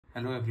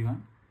Hello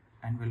everyone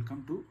and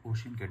welcome to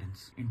Ocean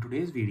Cadence. In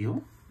today's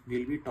video,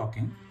 we'll be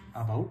talking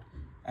about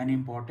an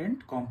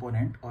important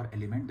component or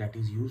element that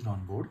is used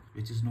on board,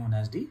 which is known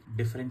as the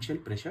differential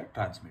pressure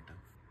transmitter.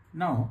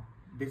 Now,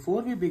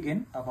 before we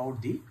begin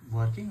about the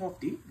working of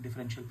the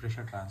differential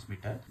pressure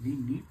transmitter, we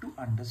need to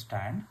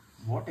understand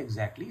what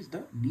exactly is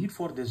the need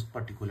for this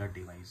particular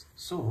device.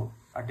 So,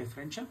 a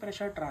differential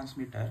pressure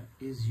transmitter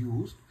is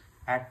used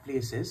at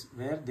places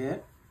where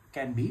there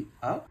can be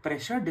a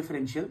pressure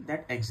differential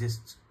that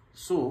exists.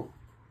 So,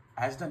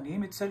 as the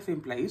name itself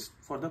implies,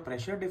 for the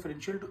pressure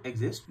differential to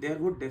exist, there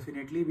would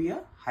definitely be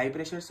a high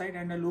pressure side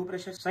and a low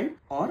pressure side,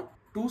 or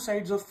two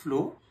sides of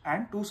flow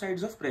and two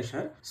sides of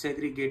pressure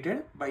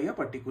segregated by a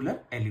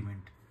particular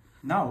element.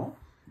 Now,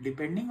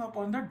 depending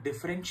upon the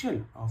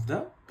differential of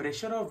the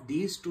pressure of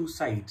these two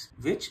sides,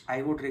 which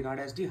I would regard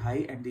as the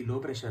high and the low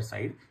pressure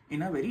side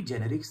in a very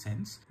generic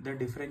sense, the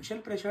differential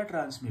pressure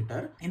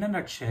transmitter in a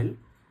nutshell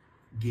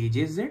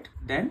gauges it,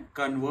 then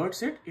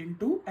converts it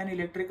into an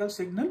electrical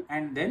signal,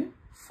 and then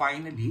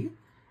finally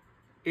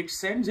it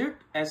sends it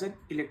as an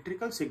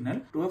electrical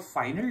signal to a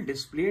final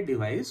display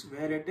device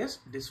where it is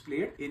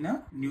displayed in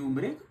a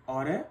numeric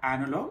or an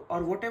analog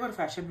or whatever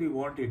fashion we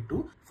want it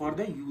to, for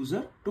the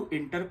user to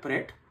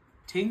interpret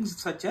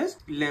things such as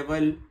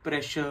level,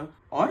 pressure,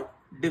 or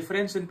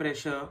difference in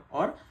pressure,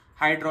 or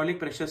hydraulic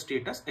pressure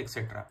status,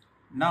 etc.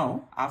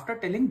 Now, after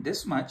telling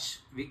this much,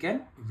 we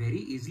can very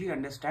easily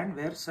understand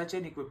where such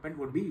an equipment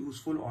would be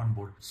useful on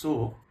board.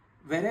 So,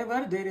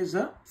 wherever there is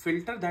a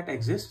filter that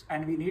exists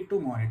and we need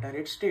to monitor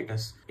its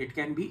status, it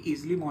can be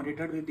easily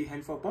monitored with the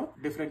help of a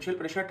differential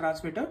pressure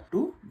transmitter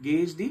to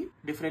gauge the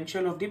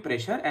differential of the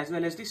pressure as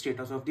well as the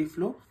status of the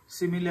flow.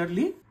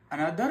 Similarly,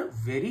 another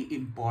very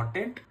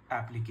important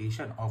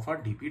application of a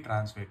DP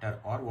transmitter,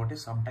 or what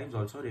is sometimes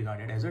also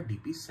regarded as a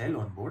DP cell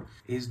on board,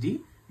 is the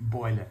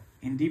boiler.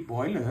 In the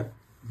boiler,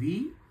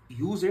 we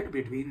use it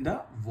between the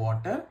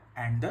water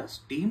and the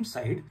steam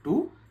side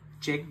to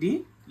check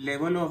the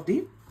level of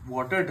the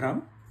water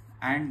drum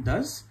and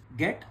thus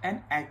get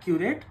an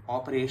accurate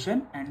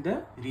operation and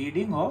the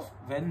reading of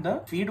when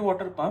the feed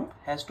water pump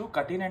has to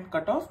cut in and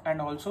cut off, and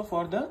also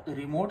for the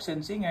remote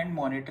sensing and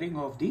monitoring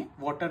of the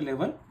water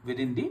level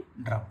within the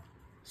drum.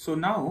 So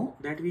now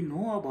that we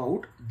know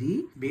about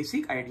the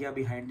basic idea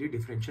behind the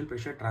differential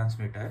pressure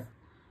transmitter,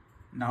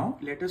 now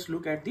let us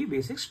look at the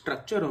basic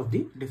structure of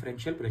the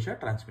differential pressure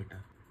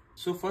transmitter.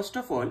 So first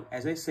of all,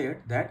 as I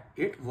said, that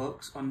it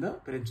works on the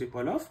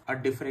principle of a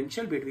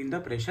differential between the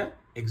pressure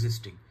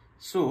existing.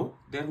 So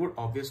there would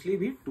obviously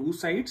be two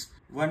sides.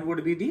 One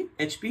would be the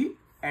HP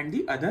and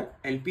the other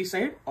LP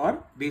side,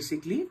 or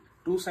basically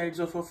two sides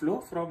of a flow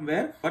from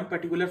where one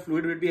particular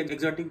fluid will be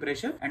exerting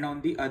pressure and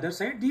on the other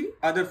side the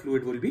other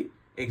fluid will be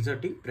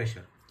exerting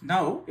pressure.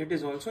 Now it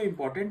is also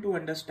important to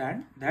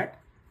understand that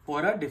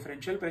for a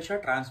differential pressure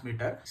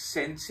transmitter,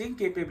 sensing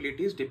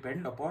capabilities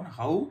depend upon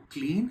how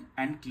clean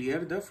and clear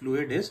the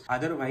fluid is.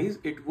 Otherwise,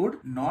 it would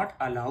not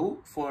allow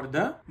for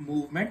the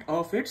movement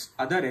of its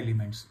other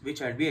elements,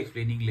 which I'll be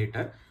explaining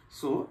later.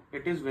 So,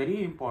 it is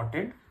very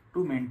important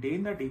to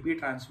maintain the DP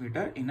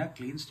transmitter in a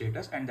clean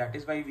status, and that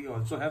is why we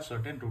also have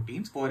certain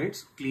routines for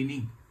its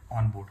cleaning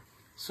on board.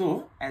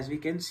 So, as we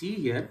can see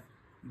here,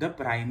 the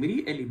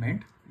primary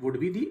element would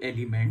be the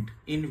element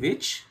in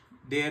which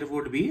there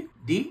would be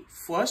the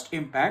first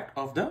impact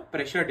of the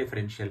pressure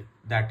differential.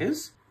 That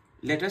is,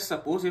 let us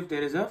suppose if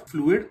there is a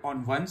fluid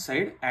on one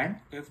side and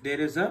if there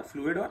is a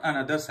fluid on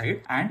another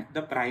side, and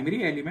the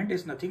primary element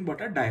is nothing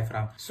but a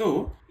diaphragm.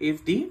 So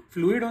if the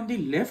fluid on the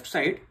left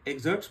side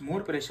exerts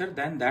more pressure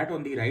than that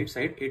on the right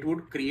side, it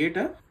would create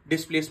a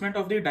displacement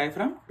of the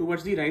diaphragm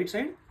towards the right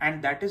side,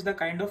 and that is the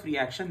kind of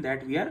reaction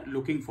that we are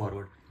looking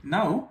forward.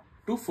 Now,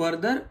 to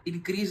further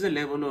increase the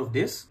level of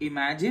this,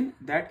 imagine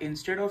that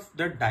instead of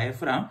the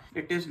diaphragm,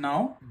 it is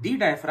now the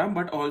diaphragm,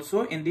 but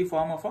also in the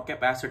form of a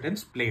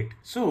capacitance plate.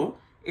 So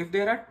if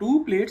there are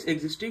two plates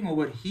existing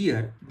over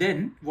here,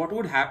 then what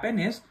would happen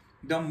is,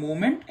 the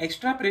moment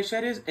extra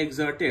pressure is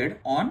exerted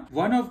on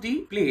one of the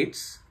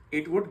plates,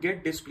 it would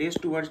get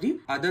displaced towards the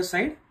other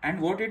side, and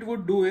what it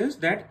would do is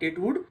that it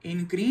would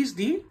increase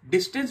the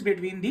distance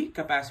between the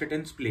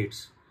capacitance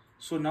plates.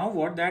 So now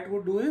what that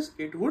would do is,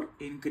 it would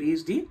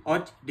increase the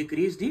or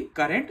decrease the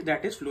current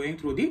that is flowing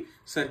through the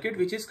circuit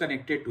which is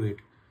connected to it.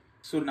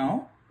 So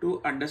now,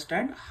 to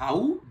understand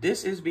how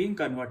this is being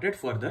converted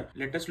further,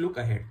 let us look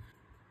ahead.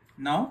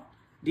 Now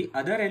the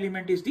other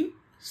element is the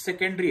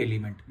secondary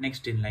element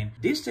next in line.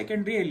 This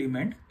secondary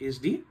element is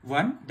the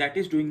one that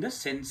is doing the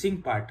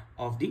sensing part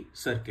of the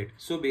circuit.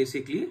 So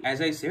basically,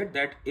 as I said,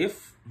 that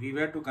if we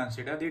were to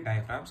consider the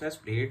diaphragms as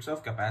plates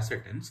of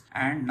capacitance,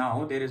 and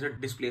now there is a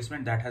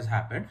displacement that has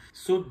happened,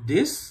 so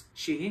this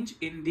change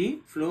in the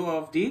flow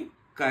of the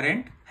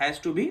current has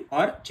to be,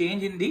 or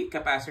change in the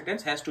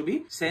capacitance has to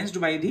be sensed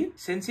by the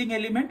sensing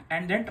element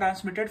and then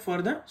transmitted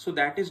further. So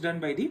that is done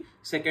by the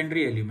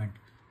secondary element,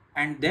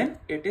 and then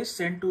it is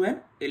sent to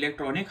an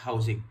electronic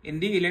housing. In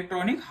the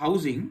electronic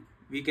housing,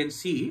 we can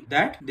see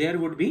that there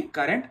would be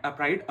current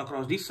applied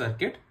across the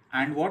circuit,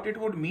 and what it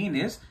would mean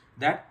is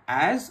that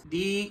as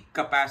the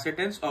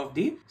capacitance of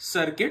the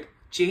circuit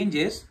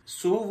changes,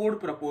 so would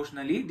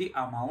proportionally the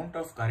amount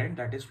of current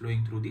that is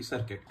flowing through the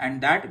circuit. And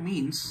that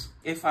means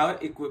if our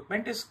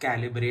equipment is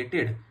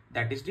calibrated,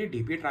 that is the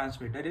DP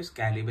transmitter is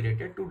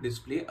calibrated to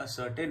display a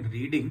certain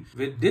reading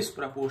with this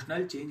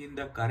proportional change in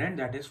the current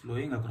that is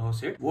flowing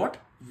across it, what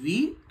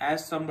we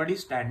as somebody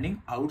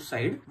standing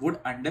outside would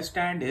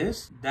understand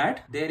is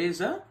that there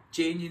is a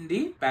change in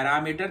the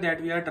parameter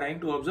that we are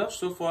trying to observe.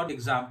 So for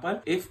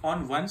example, if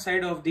on one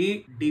side of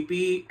the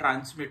DP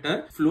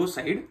transmitter flow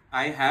side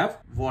I have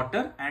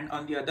water and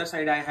on the other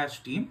side I have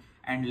steam,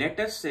 and let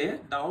us say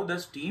now the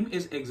steam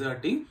is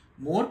exerting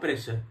more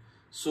pressure.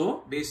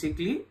 So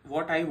basically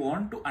what I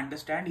want to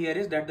understand here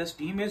is that the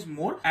steam is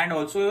more and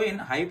also in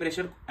high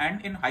pressure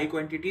and in high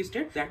quantity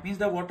state. That means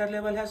the water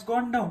level has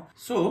gone down.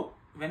 So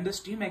when the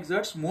steam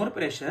exerts more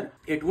pressure,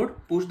 it would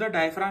push the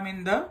diaphragm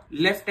in the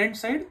left hand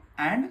side,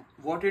 and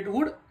what it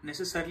would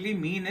necessarily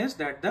mean is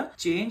that the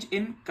change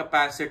in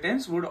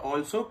capacitance would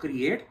also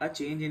create a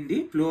change in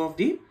the flow of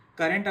the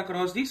current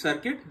across the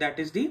circuit, that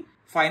is the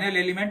final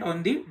element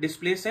on the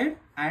display side,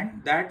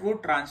 and that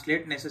would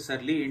translate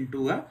necessarily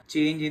into a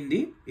change in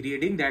the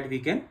reading that we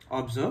can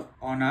observe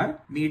on our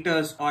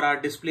meters or our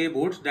display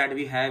boards that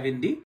we have in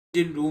the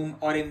engine room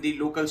or in the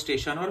local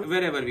station or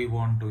wherever we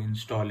want to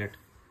install it.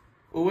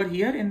 Over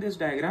here in this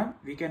diagram,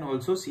 we can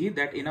also see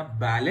that in a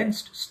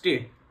balanced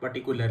state,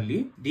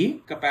 particularly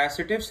the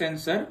capacitive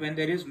sensor, when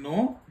there is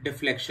no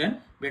deflection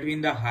between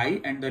the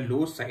high and the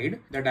low side,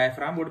 the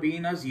diaphragm would be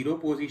in a zero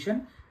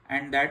position,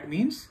 and that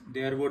means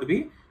there would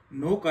be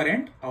no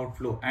current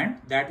outflow, and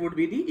that would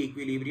be the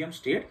equilibrium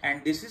state.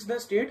 And this is the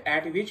state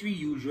at which we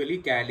usually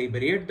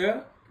calibrate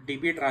the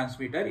DP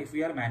transmitter if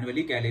we are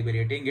manually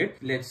calibrating it,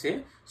 let's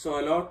say. So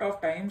a lot of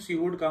times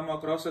you would come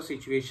across a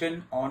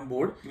situation on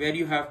board where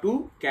you have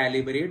to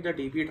calibrate the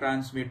DP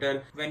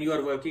transmitter when you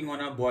are working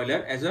on a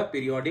boiler as a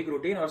periodic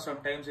routine, or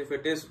sometimes if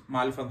it is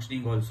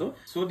malfunctioning also.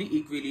 So the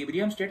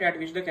equilibrium state at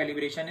which the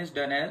calibration is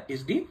done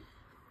is the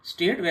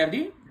state where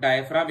the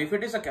diaphragm, if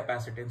it is a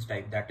capacitance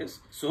type, that is,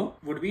 so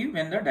would be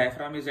when the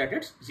diaphragm is at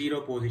its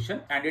zero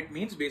position, and it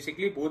means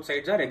basically both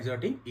sides are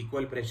exerting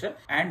equal pressure,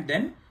 and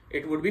then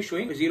it would be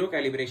showing zero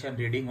calibration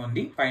reading on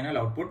the final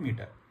output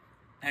meter.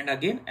 And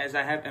again, as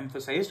I have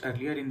emphasized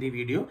earlier in the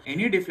video,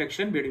 any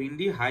deflection between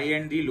the high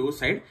and the low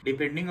side,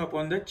 depending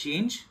upon the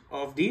change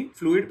of the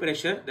fluid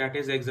pressure that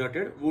is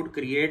exerted, would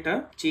create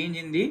a change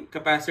in the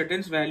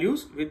capacitance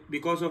values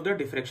because of the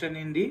diffraction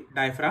in the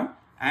diaphragm,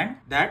 and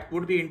that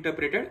would be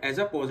interpreted as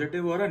a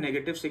positive or a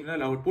negative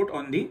signal output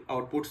on the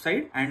output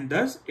side, and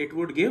thus it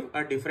would give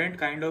a different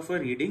kind of a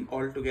reading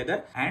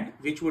altogether, and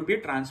which would be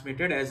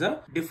transmitted as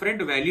a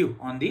different value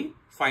on the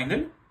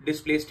final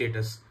display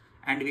status.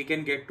 And we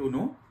can get to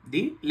know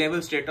the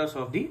level status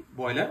of the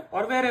boiler,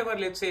 or wherever,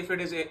 let's say if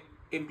it is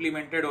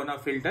implemented on a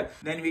filter,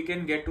 then we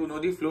can get to know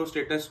the flow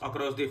status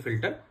across the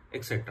filter,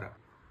 etc.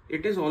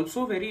 It is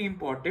also very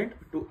important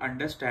to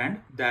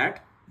understand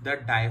that the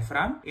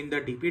diaphragm in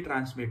the DP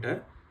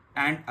transmitter,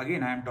 and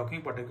again I am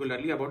talking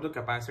particularly about the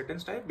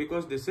capacitance type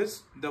because this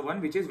is the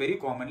one which is very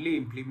commonly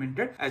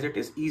implemented, as it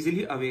is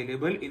easily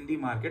available in the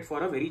market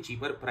for a very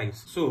cheaper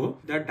price. So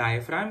the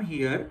diaphragm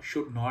here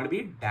should not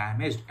be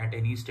damaged at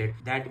any state.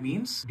 That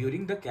means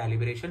during the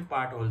calibration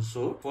part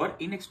also, for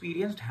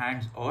inexperienced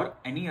hands or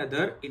any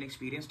other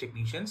inexperienced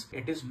technicians,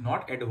 it is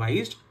not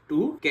advised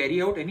to carry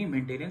out any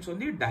maintenance on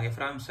the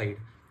diaphragm side.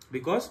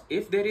 Because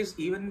if there is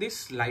even the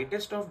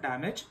slightest of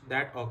damage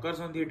that occurs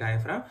on the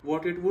diaphragm,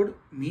 what it would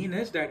mean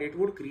is that it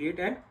would create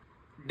a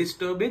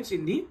disturbance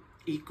in the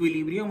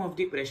equilibrium of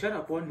the pressure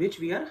upon which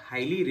we are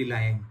highly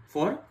relying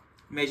for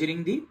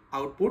measuring the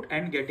output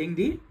and getting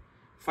the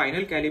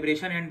final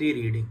calibration and the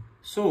reading.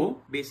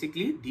 So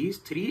basically these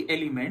three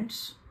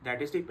elements,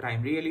 that is the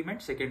primary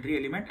element, secondary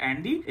element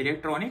and the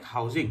electronic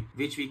housing,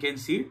 which we can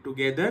see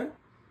together,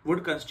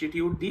 would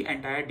constitute the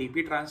entire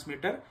DP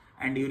transmitter.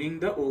 And during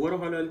the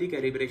overhaul or the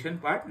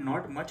calibration part,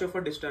 not much of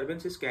a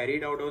disturbance is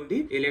carried out on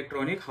the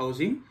electronic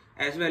housing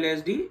as well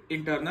as the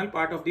internal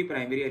part of the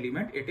primary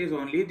element. It is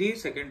only the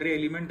secondary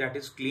element that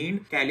is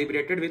cleaned,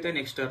 calibrated with an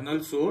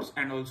external source,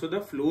 and also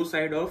the flow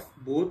side of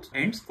both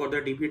ends for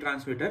the DP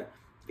transmitter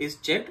is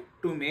checked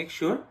to make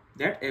sure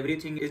that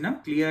everything is in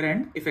a clear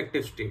and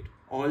effective state.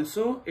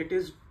 Also, it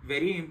is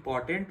very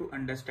important to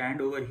understand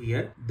over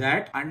here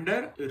that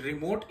under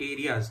remote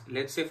areas,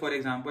 let's say for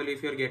example,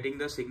 if you're getting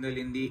the signal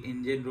in the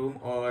engine room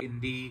or in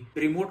the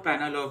remote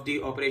panel of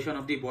the operation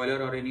of the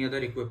boiler or any other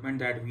equipment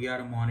that we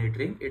are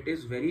monitoring, it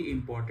is very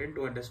important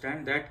to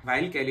understand that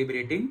while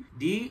calibrating,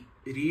 the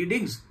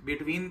readings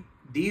between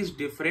these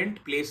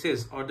different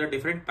places or the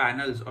different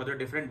panels or the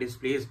different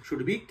displays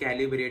should be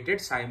calibrated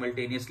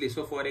simultaneously.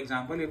 So for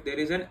example, if there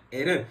is an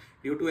error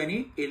due to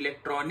any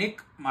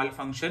electronic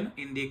malfunction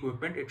in the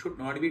equipment, it should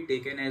not be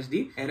taken as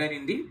the error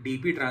in the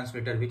DP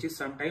transmitter, which is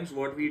sometimes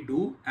what we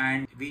do,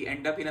 and we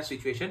end up in a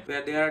situation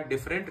where there are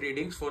different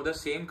readings for the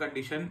same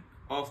condition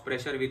of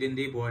pressure within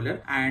the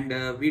boiler,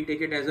 and we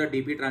take it as a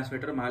DP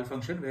transmitter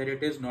malfunction where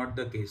it is not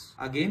the case.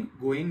 Again,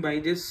 going by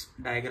this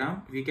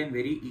diagram, we can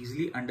very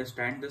easily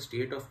understand the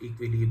state of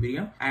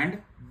equilibrium,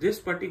 and this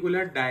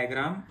particular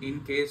diagram,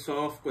 in case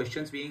of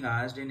questions being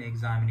asked in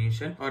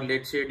examination or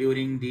let's say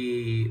during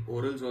the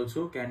orals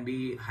also, can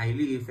be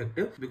highly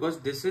effective,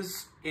 because this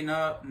is in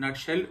a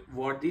nutshell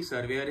what the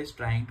surveyor is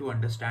trying to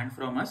understand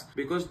from us,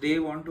 because they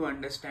want to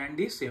understand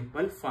the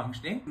simple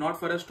functioning, not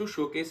for us to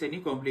showcase any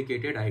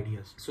complicated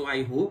ideas. So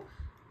I hope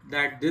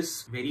that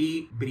this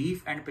very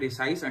brief and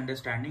precise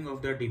understanding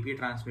of the DP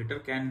transmitter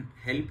can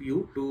help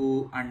you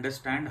to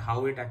understand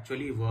how it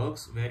actually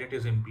works, where it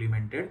is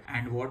implemented,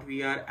 and what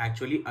we are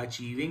actually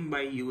achieving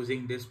by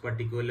using this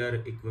particular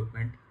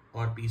equipment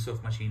or piece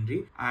of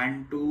machinery.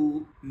 And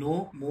to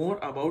know more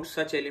about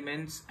such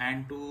elements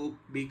and to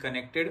be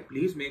connected,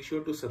 please make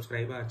sure to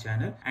subscribe our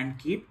channel and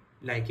keep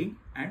liking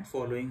and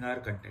following our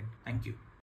content. Thank you.